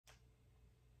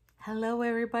Hello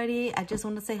everybody, I just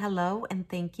want to say hello and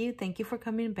thank you. Thank you for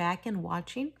coming back and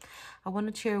watching. I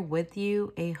want to share with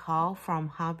you a haul from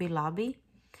Hobby Lobby.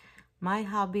 My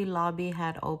Hobby Lobby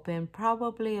had opened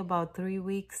probably about 3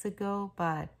 weeks ago,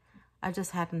 but I just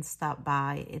hadn't stopped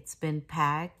by. It's been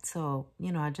packed, so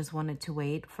I just wanted to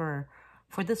wait for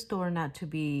the store not to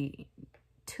be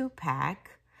too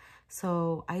packed.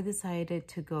 So I decided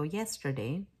to go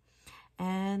yesterday.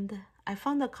 And I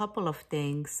found a couple of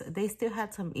things. They still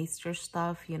had some Easter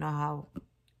stuff. You know how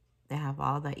they have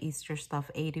all the Easter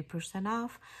stuff 80%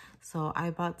 off. So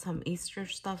I bought some Easter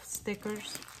stuff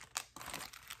stickers.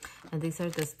 And these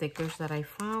are the stickers that I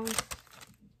found.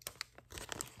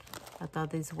 I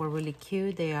thought these were really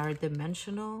cute. They are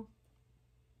dimensional.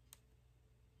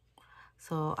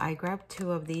 So I grabbed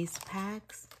 2 of these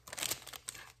packs.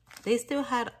 They still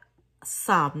had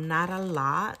some, not a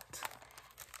lot.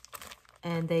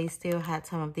 And they still had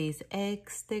some of these egg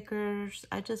stickers.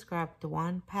 I just grabbed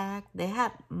 1 pack. They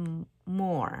had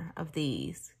more of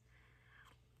these.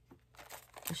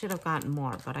 I should have gotten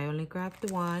more, but I only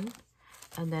grabbed 1.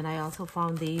 And then I also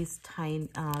found these tiny,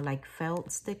 like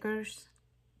felt stickers.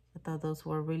 I thought those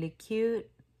were really cute.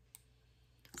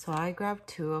 So I grabbed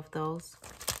 2 of those.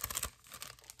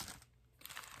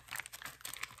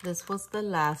 This was the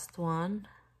last one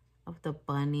of the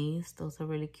bunnies. Those are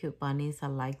really cute bunnies. I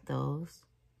like those.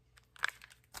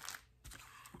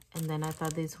 And then I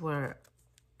thought these were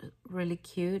really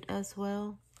cute as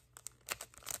well.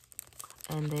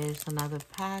 And there's another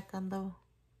pack on the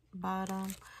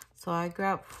bottom. So I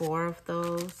grabbed 4 of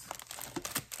those.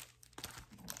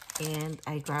 And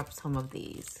I grabbed some of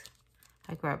these.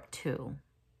 I grabbed 2.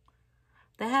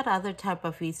 They had other type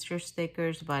of Easter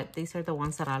stickers, but these are the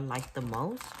ones that I like the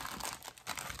most.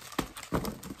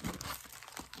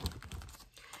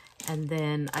 And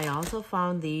then I also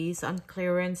found these on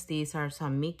clearance. These are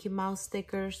some Mickey Mouse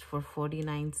stickers for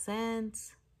 49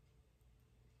 cents.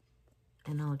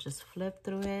 And I'll just flip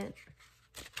through it.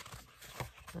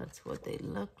 That's what they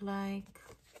look like.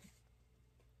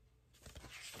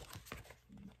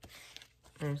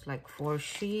 There's like 4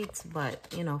 sheets,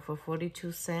 but for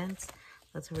 42 cents,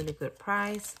 that's a really good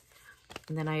price.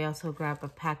 And then I also grabbed a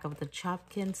pack of the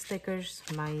Chopkin stickers.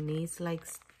 My niece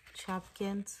likes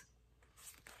Chopkins.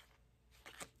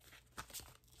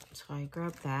 So I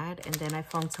grabbed that. And then I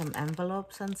found some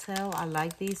envelopes on sale. I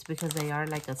like these because they are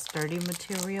like a sturdy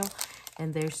material.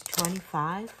 And there's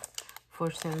 25 for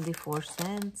 74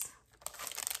 cents.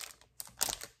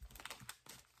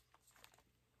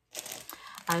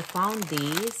 I found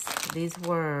these. These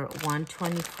were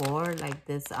 124, like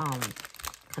this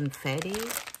confetti.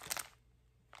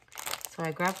 So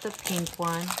I grabbed the pink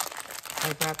one.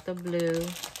 I grabbed the blue.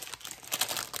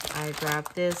 I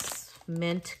grabbed this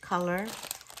mint color.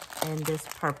 And this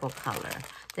purple color.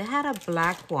 They had a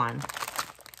black one.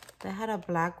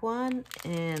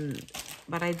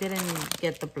 But I didn't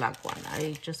get the black one.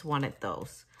 I just wanted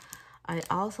those. I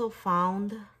also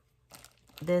found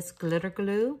this glitter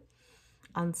glue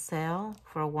on sale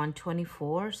for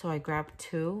 124. So I grabbed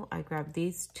 2. I grabbed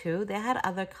these 2. They had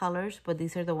other colors, but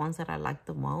these are the ones that I like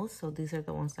the most. So these are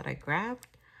the ones that I grabbed.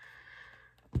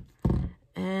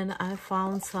 And I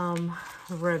found some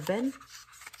ribbon.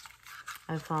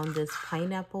 I found this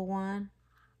pineapple one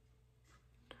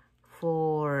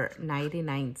for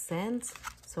 99 cents.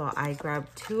 So I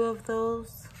grabbed 2 of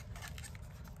those.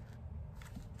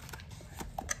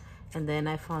 And then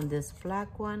I found this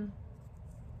black one,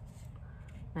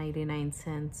 99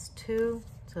 cents too.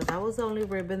 So that was the only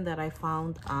ribbon that I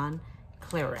found on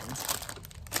clearance.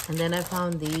 And then I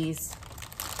found these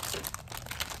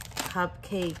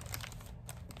cupcake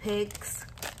pigs.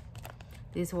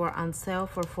 These were on sale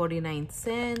for 49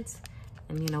 cents.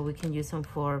 And we can use them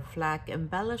for flag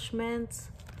embellishments.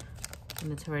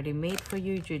 And it's already made for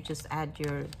you. You just add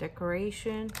your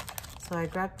decoration. So I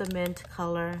grabbed the mint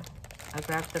color. I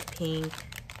grabbed the pink.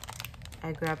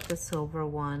 I grabbed the silver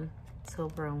one,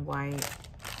 silver and white.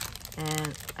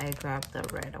 And I grabbed the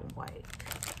red and white.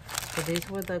 So these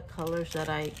were the colors that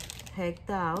I picked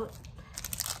out.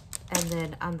 And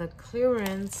then on the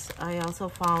clearance, I also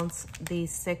found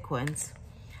these sequins.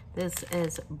 This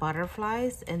is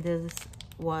butterflies, and this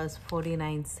was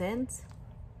 49 cents.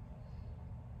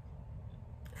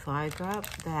 So I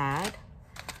grabbed that.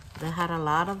 They had a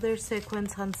lot of their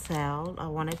sequins on sale. I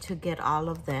wanted to get all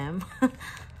of them.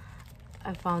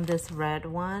 I found this red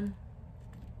one.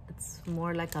 It's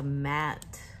more like a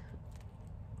matte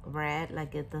red,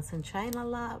 like it doesn't shine a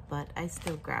lot, but I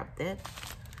still grabbed it.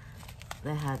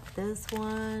 They had this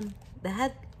one. They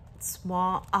had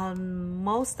small,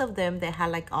 most of them, they had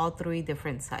like all 3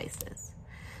 different sizes.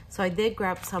 So I did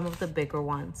grab some of the bigger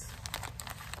ones.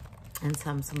 and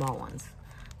some small ones.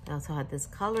 They also had this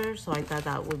color, so I thought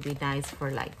that would be nice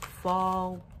for like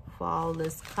fall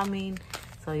is coming,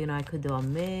 so you know I could do a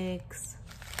mix.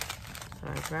 So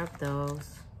I grabbed those.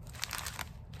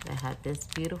 They had this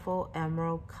beautiful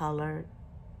emerald color.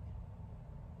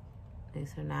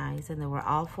 These are nice, and they were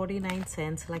all 49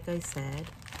 cents, like I said.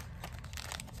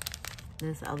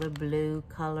 This other blue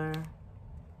color,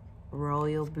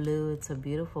 royal blue, it's a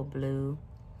beautiful blue.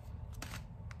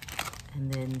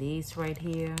 And then these right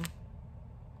here,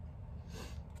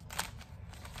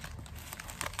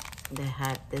 they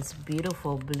had this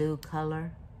beautiful blue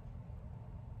color.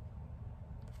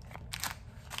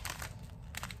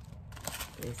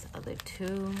 These other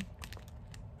two.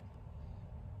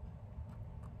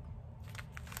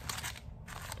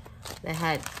 They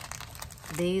had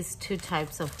these two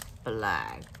types of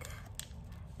black.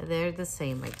 They're the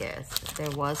same, I guess.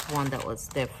 There was one that was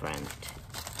different.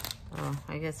 Oh,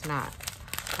 I guess not.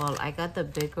 Well, I got the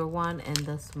bigger one and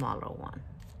the smaller one.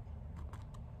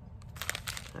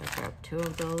 So I grabbed two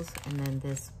of those, and then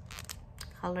this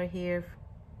color here.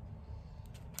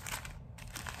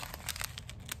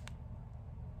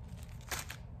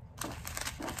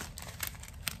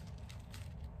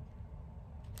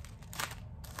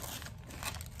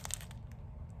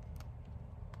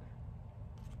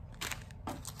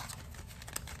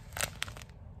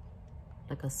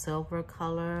 Like a silver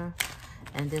color,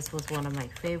 and this was one of my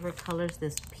favorite colors,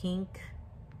 this pink.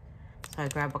 So I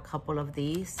grabbed a couple of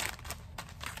these,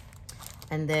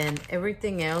 and then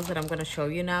everything else that I'm going to show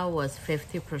you now was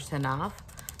 50% off.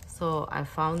 So I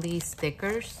found these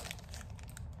stickers.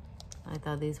 I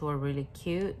thought these were really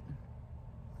cute.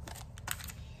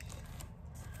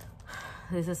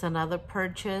 This is another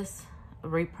purchase,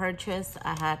 repurchase.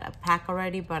 I had a pack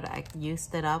already, but I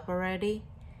used it up already.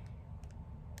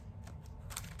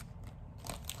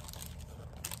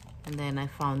 And then I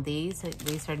found these.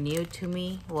 These are new to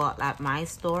me. Well, at my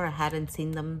store, I hadn't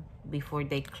seen them before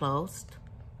they closed,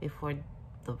 before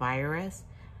the virus.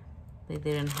 They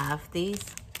didn't have these.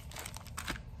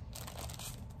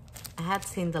 I had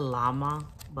seen the llama,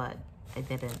 but I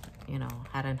didn't, you know,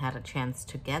 hadn't had a chance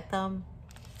to get them.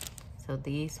 So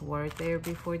these were there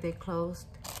before they closed.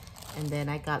 And then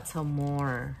I got some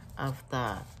more of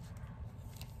the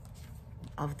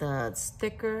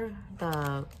sticker,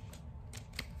 the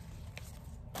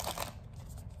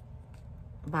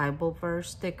Bible verse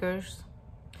stickers.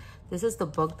 This is the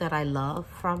book that I love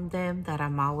from them, that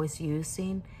I'm always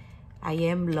using. I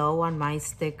am low on my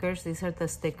stickers. These are the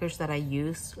stickers that I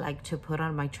use like to put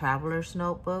on my traveler's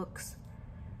notebooks.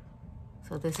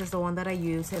 So this is the one that I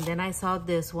use. And then I saw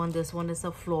this one. This one is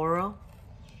a floral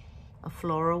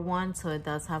one. So it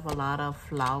does have a lot of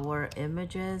flower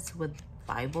images with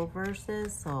Bible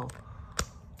verses. So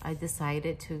I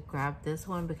decided to grab this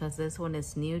one because this one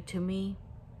is new to me.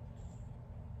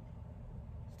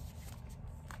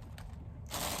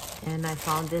 And I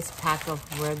found this pack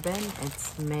of ribbon.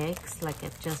 It's mixed, like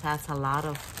it just has a lot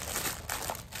of,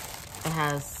 it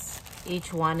has,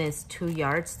 each one is 2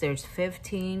 yards. There's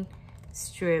 15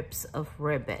 strips of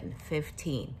ribbon,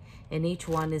 15. And each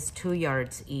one is 2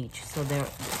 yards each. So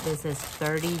this is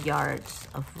 30 yards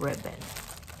of ribbon.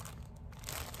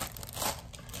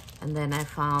 And then I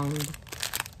found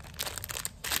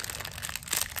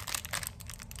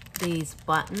these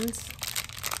buttons.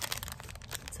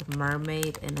 A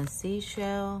mermaid and a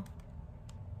seashell,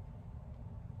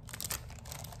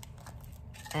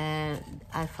 and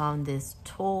I found this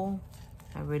tool.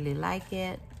 I really like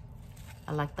it.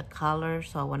 I like the color,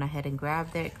 so I went ahead and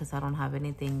grabbed it because I don't have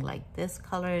anything like this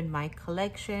color in my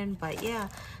collection. But yeah,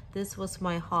 this was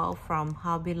my haul from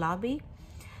Hobby Lobby.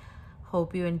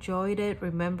 Hope you enjoyed it.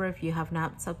 Remember, if you have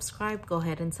not subscribed, go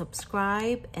ahead and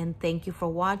subscribe. And thank you for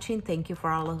watching. Thank you for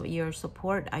all of your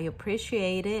support. I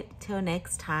appreciate it. Till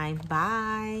next time.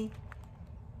 Bye.